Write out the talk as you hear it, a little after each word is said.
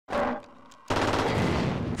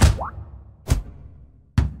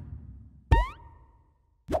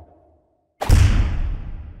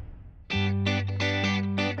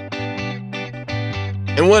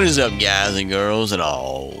And what is up, guys and girls and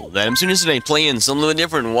all that? I'm Soon today playing something a little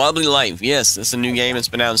different, Wobbly Life. Yes, this is a new game. It's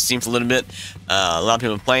been out on Steam for a little bit. A lot of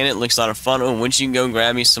people are playing it. Looks a lot of fun. Oh, once you can go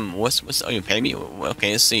grab me some, oh, you pay me?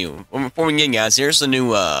 Okay, let's see. Before we begin, guys, here's the new,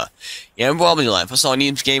 Wobbly Life. I saw a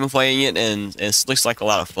new game playing it, and it looks like a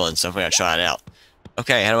lot of fun, so I'm gonna try it out.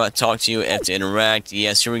 Okay, how do I talk to you? I have to interact.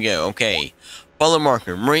 Yes, here we go. Okay. Follow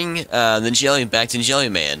marker. Bring, the jelly back to Jelly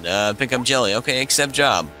Man. Pick up jelly. Okay, accept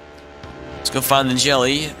job. Let's go find the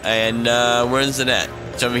jelly, and where is it at?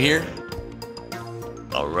 It's over here?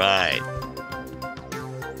 Alright.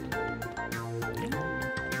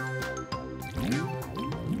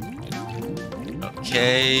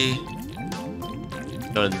 Okay.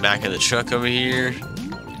 Go to the back of the truck over here.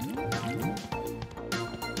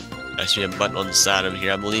 I see a button on the side over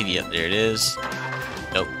here, I believe. Yep, there it is.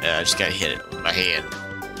 Nope, I just gotta hit it with my hand.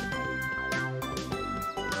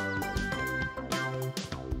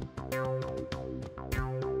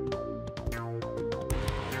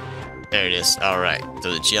 There it is. Alright.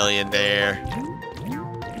 Throw the jelly in there.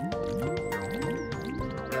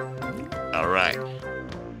 Alright.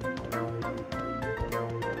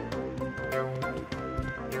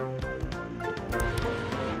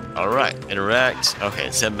 Alright. Interact. Okay,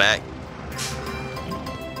 let's head back.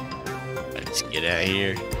 Let's get out of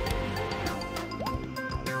here.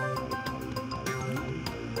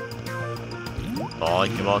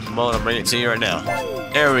 Come on, come on. I'm bringing it to you right now.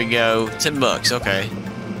 There we go. $10. Okay.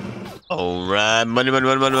 Alright, money. There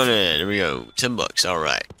we go. $10.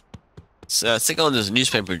 Alright. So let's take on this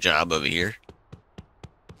newspaper job over here.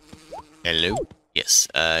 Hello? Yes.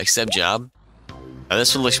 Accept job. Now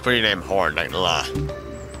this one looks pretty damn hard, not gonna lie.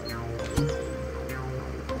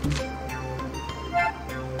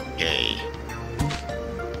 Okay.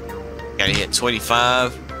 Gotta hit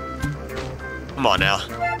 25. Come on now.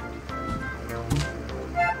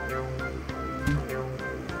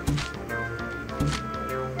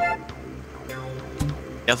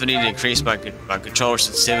 Definitely need to increase my controller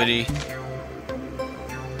sensitivity.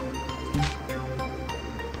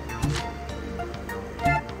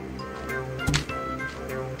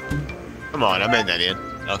 Come on, I made that in.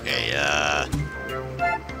 Okay,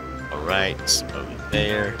 alright, over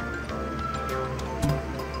there.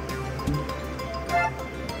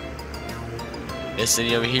 This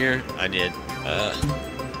city over here? I did.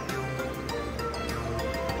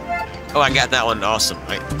 Oh, I got that one. Awesome.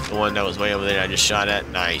 The one that was way over there I just shot at.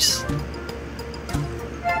 Nice.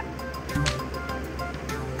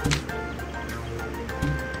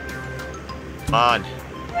 Come on.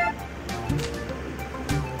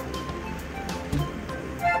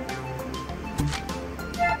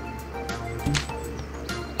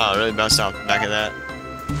 Oh, it really bounced off the back of that.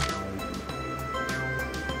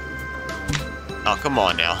 Oh, come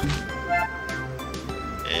on now.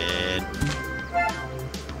 And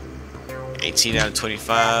 18 out of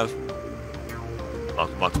 25. Come on,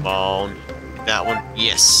 come on, come on. That one.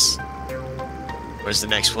 Yes. Where's the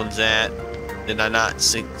next one's at? Did I not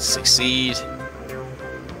succeed?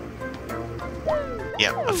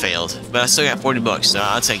 Yep, I failed. But I still got $40, so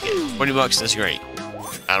I'll take it. $40, that's great.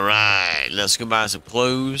 Alright, let's go buy some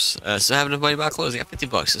clothes. So I have enough money to buy clothes. I got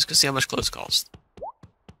 $50. Let's go see how much clothes cost.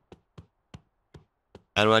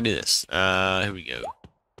 How do I do this? Here we go.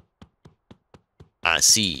 I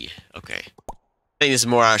see. Okay. I think this is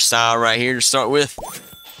more our style right here to start with.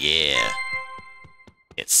 Yeah.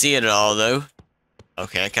 Can't see it at all, though.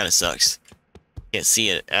 Okay, that kind of sucks. Can't see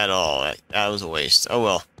it at all. That was a waste. Oh,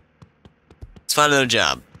 well. Let's find another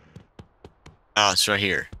job. Oh, it's right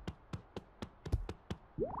here.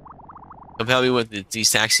 Come help me with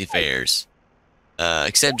these taxi fares.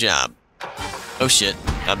 Accept job. Oh, shit.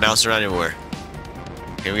 I bounced around everywhere.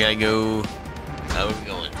 Okay, we gotta go... How are we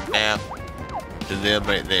going? Map. To them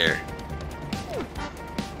right there.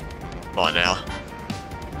 Come on now.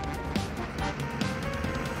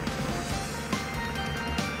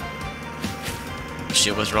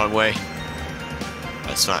 Shit was the wrong way.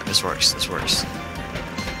 That's fine. This works. This works.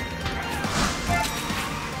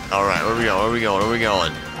 Alright, where we going? Where we going? Where we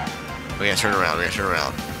going? We gotta turn around. We gotta turn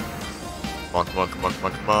around. Come on, come on, come on, come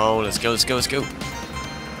on, come on. Let's go, let's go, let's go.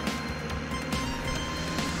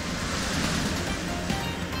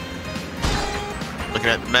 Looking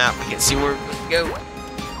at the map, we can't see where we go.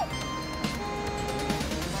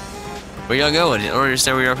 Where y'all going? I don't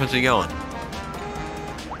understand where you're supposed to be going.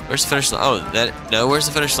 Where's the finish line? Oh, no, where's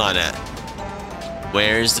the finish line at?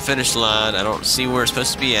 Where's the finish line? I don't see where it's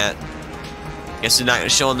supposed to be at. Guess it's not gonna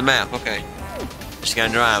show on the map. Okay. Just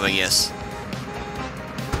gotta drive, I guess.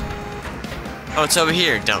 Oh, it's over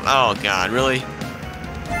here. Dumb. Oh, God, really?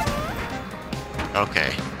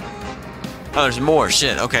 Okay. Oh, there's more.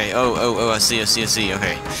 Shit. Okay. Oh, I see.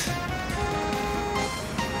 Okay.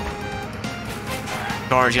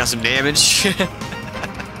 Car's got some damage.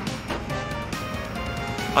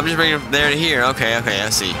 I'm just bringing it from there to here. Okay, I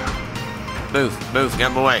see. Move, get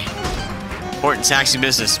out of my way. Important taxi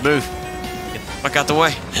business. Move. Get the fuck out the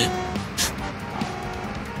way.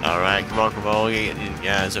 Alright, come on. Get these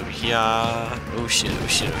guys over here. Oh shit.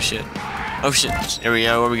 There we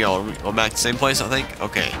go. Where we go? We're back to the same place, I think?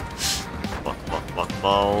 Okay. Come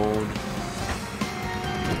on.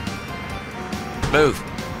 Move.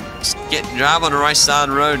 Just drive on the right side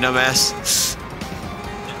of the road, dumbass.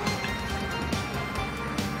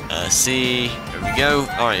 See. There we go.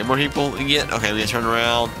 Alright, more people we get. Okay, we gotta turn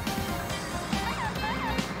around.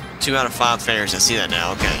 2 out of 5 fares. I see that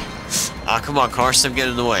now. Okay. Come on, car. Stop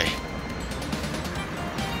getting in the way.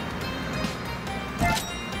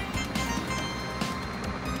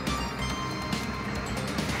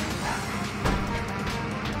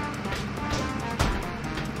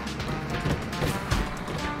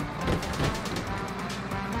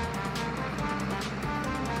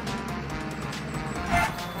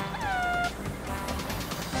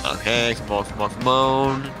 Okay, come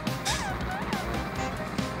on.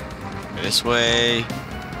 This way.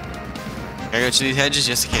 Can I go to these hedges?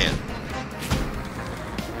 Yes, I can.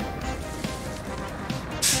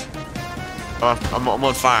 Oh, I'm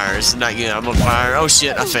on fire. This is not good. I'm on fire. Oh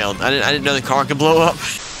shit! I failed. I didn't know the car could blow up.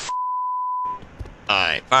 All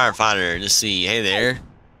right, firefighter. Let's see. Hey there.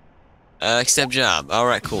 Accept job. All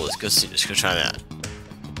right, cool. Let's go see. Let's go try that.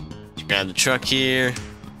 Let's grab the truck here.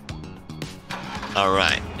 All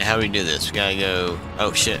right. Now how do we do this? We gotta go.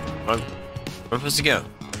 Oh shit. Where am I supposed to go?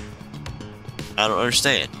 I don't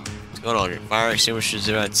understand. What's going on here? Fire extinguisher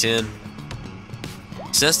 0 out of 10.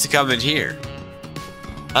 It says to come in here.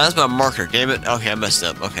 Oh, that's my marker, damn it. Okay, I messed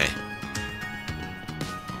up. Okay.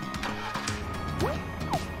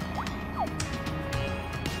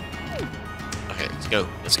 Okay, let's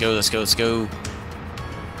go.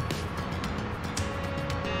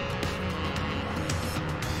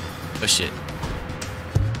 Oh shit.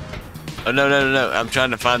 Oh no. I'm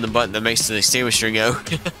trying to find the button that makes the extinguisher go.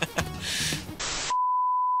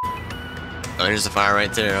 Oh, here's the fire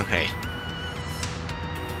right there. Okay.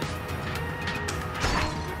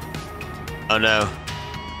 Oh no.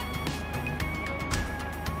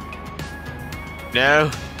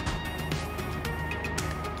 No.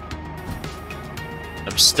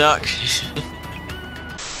 I'm stuck.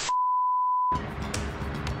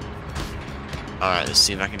 Alright, let's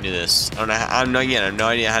see if I can do this. I have no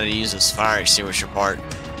idea how to use this fire extinguisher part.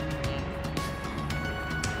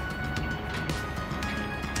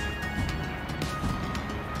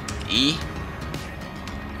 E?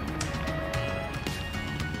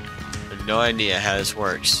 I have no idea how this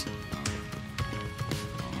works.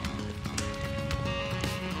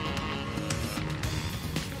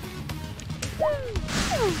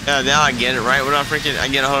 Oh, now I get it, right? When I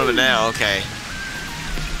get a hold of it now, okay.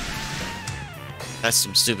 That's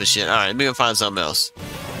some stupid shit. Alright, let me go find something else.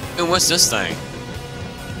 And what's this thing?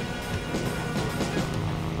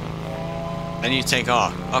 I need to take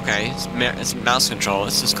off. Okay, it's mouse control.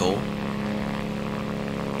 This is cool.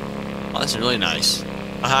 Oh, that's really nice.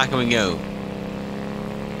 How high can we go?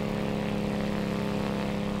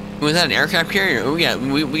 Was that an aircraft carrier? We got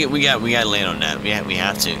to land on that. We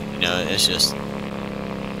have to. You know, it's just.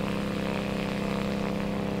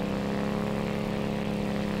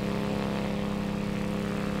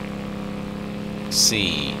 Let's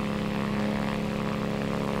see.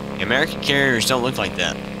 American carriers don't look like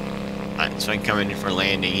that. Alright, so I can come in for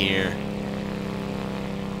landing here.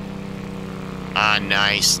 Ah,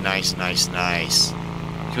 nice. Can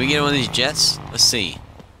we get one of these jets? Let's see.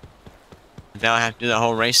 Now I have to do that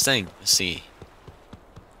whole race thing. Let's see.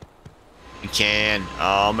 We can.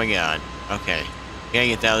 Oh my god. Okay. We gotta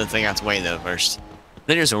get that other thing out the way though first.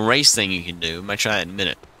 Then there's a race thing you can do. I might try that in a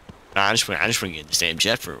minute. I just want to get this damn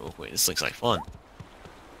jet for it real quick. This looks like fun.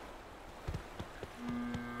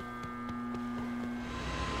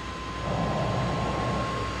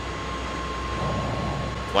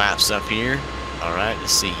 Flaps up here. Alright,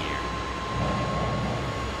 let's see here.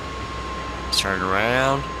 Let's turn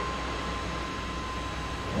around.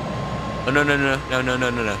 Oh, no.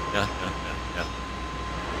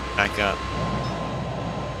 Back up.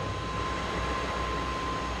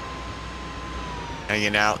 Hang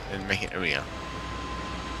it out and make it. There we go.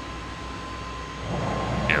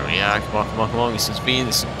 There we are. Come on. Get some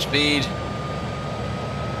speed.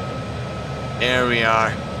 There we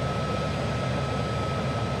are.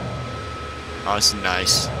 Oh, this is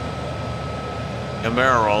nice. No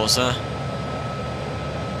barrel rolls, huh?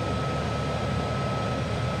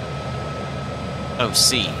 Oh,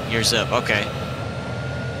 C. Gears up. Okay.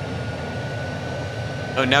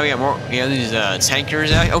 Oh, now we got more. We have these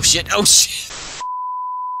tankers out. Oh shit! Oh shit!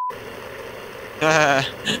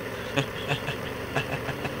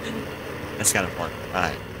 That's kind of fun. All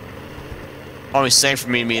right. Always safe for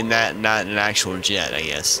me to be in that, not an actual jet, I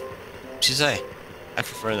guess. What'd you say? I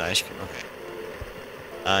prefer the ice cream.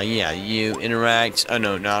 Okay. Yeah, you interact. Oh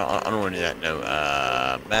no, I don't want to do that. No.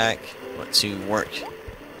 Back. What to work?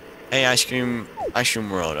 Hey, ice cream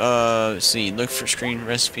world. Let's see. Look for screen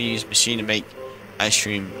recipes. Machine to make ice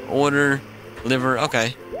cream. Order. Deliver.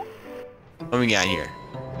 Okay. What we got here?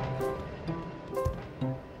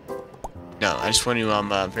 No, I just want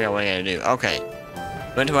to figure out what I gotta do. Okay.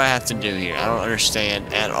 What do I have to do here? I don't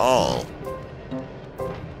understand at all.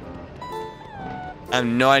 I have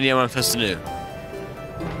no idea what I'm supposed to do.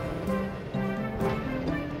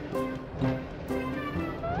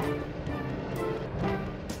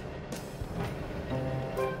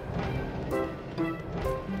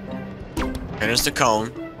 Okay, there's the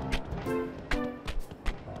cone.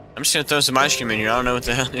 I'm just gonna throw some ice cream in here. I don't know what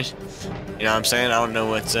the hell it is. You know what I'm saying? I don't know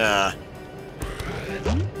what's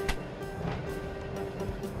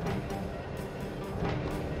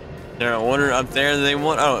There an order up there that they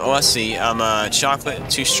want? Oh, I see. Chocolate and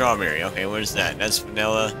 2 strawberry. Okay, what is that? That's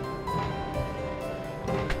vanilla.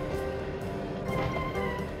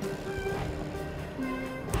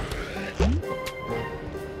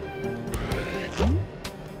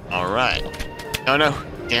 Alright. Oh no,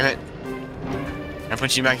 damn it. Can I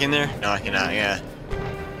put you back in there? No, I cannot, yeah.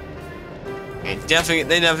 Okay, definitely,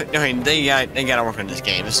 they gotta work on this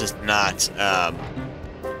game. This is not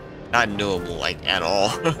doable, like, at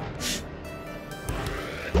all.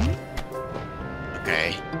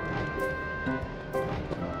 Okay.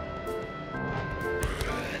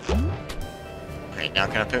 Okay, now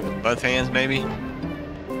can I put it with both hands, maybe?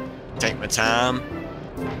 Take my time.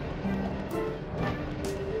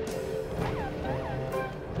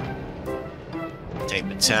 Take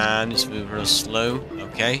my time, just move real slow.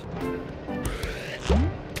 Okay.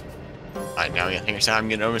 Alright, now I think it's time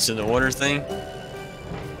to get over to the water thing.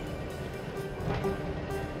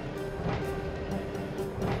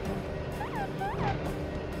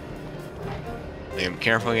 Gotta be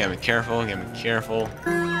careful, gotta be careful, gotta be careful.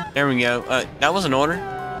 There we go. That was an order.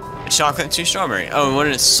 A chocolate and 2 strawberry. Oh, what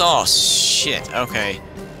is it? Sauce. Shit. Okay.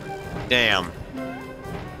 Damn.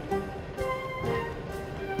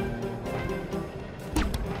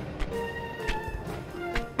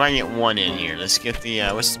 Might get 1 in here. Let's get the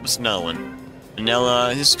what's another one?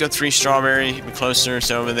 Vanilla. Let's go 3 strawberry. Be closer.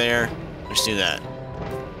 It's over there. Let's do that.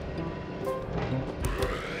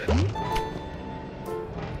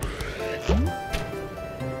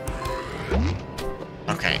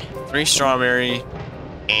 Okay, 3 strawberry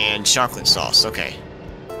and chocolate sauce. Okay.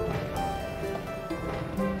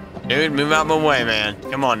 Dude, move out my way, man.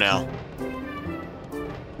 Come on now.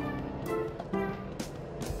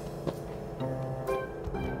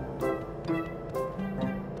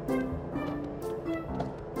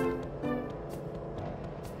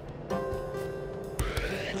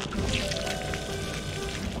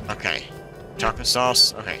 Okay. Chocolate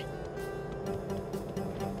sauce. Okay.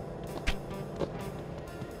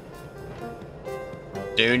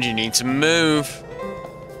 Dude, you need to move.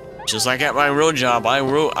 Just like at my real job, I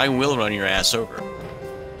will run your ass over.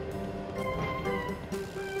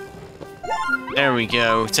 There we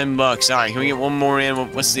go. $10. Alright, can we get 1 more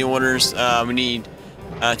in? What's the orders? We need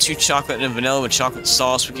 2 chocolate and vanilla with chocolate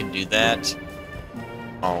sauce. We can do that.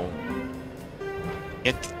 Oh.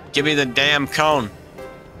 Give me the damn cone.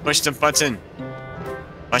 Push the button.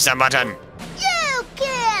 Push that button. You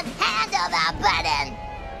can't handle the button.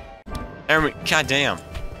 There we. God damn.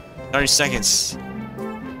 30 seconds.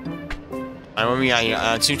 Alright, what we got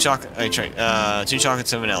here? 2 chocolate. That's right. 2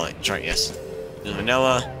 chocolates and vanilla. That's right. Yes. The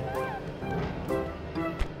vanilla.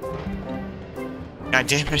 God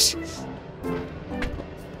damn it.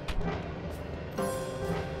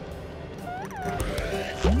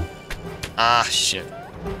 Ah, shit.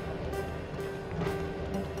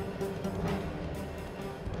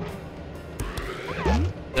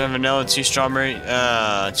 Vanilla, 2 strawberry, 2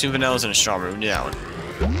 vanillas and a strawberry. We do that one.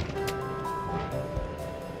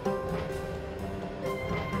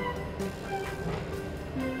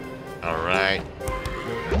 Alright.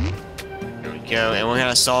 There we go. And what kind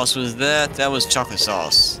of sauce was that? That was chocolate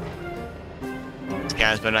sauce. These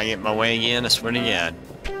guys better not get in my way again, I swear to God.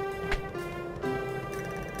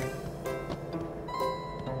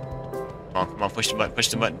 Come on, push the button, push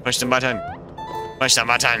the button, push the button. Push the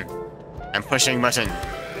button. I'm pushing button.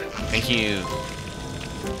 Thank you.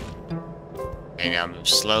 Okay, now move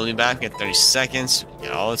slowly back. Get 30 seconds.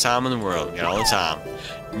 Get all the time in the world. Get all the time.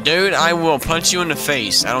 Dude, I will punch you in the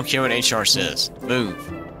face. I don't care what HR says. Move.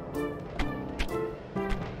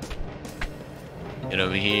 Get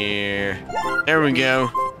over here. There we go.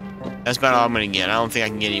 That's about all I'm gonna get. I don't think I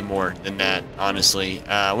can get any more than that, honestly.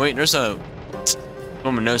 Wait, there's a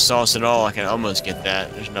one with no sauce at all. I can almost get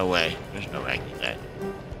that. There's no way. There's no way I can get that.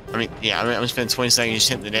 I mean, yeah, I'm gonna spend 20 seconds just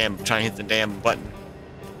hitting the damn, trying to hit the damn button.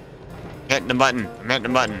 Hitting the button. I'm hitting the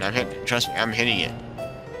button. Trust me, I'm hitting it.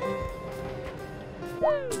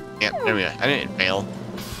 Yep, there we go. I didn't fail.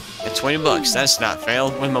 At 20 bucks. That's not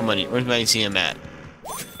fail. Where's my money? Where's my ATM at?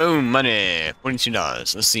 Boom, money.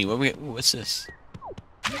 $42. Let's see. What we get? Ooh, what's this?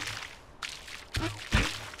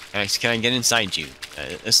 Alex, can I get inside you?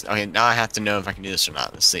 Okay, now I have to know if I can do this or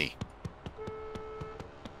not. Let's see.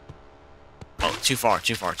 Oh, too far.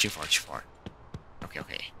 Okay.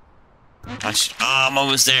 I'm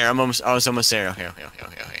almost there. I was almost there. Okay.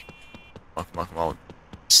 Come on.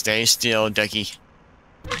 Stay still, ducky.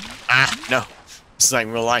 Ah, no. This is like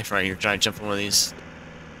real life right here, trying to jump on one of these.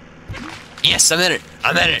 Yes, I'm in it.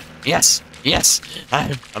 Yes.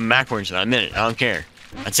 I'm backwards, but I'm in it. I don't care.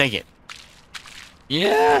 I take it.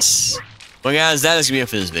 Yes! Well, guys, that is going to be it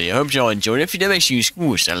for this video. I hope y'all enjoyed it. If you did, make sure you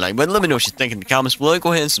squish that like button. Let me know what you think in the comments below.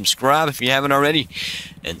 Go ahead and subscribe if you haven't already.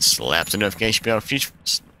 And slap the notification bell for future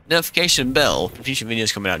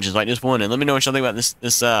videos coming out just like this one. And let me know what y'all think about this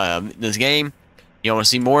game. Y'all want to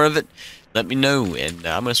see more of it? Let me know. And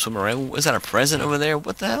I'm going to swim around. Was that a present over there?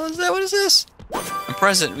 What the hell is that? What is this? A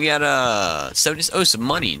present. We got 70. Oh, some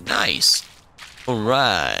money. Nice.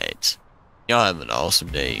 Alright. Y'all have an awesome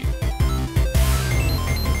day.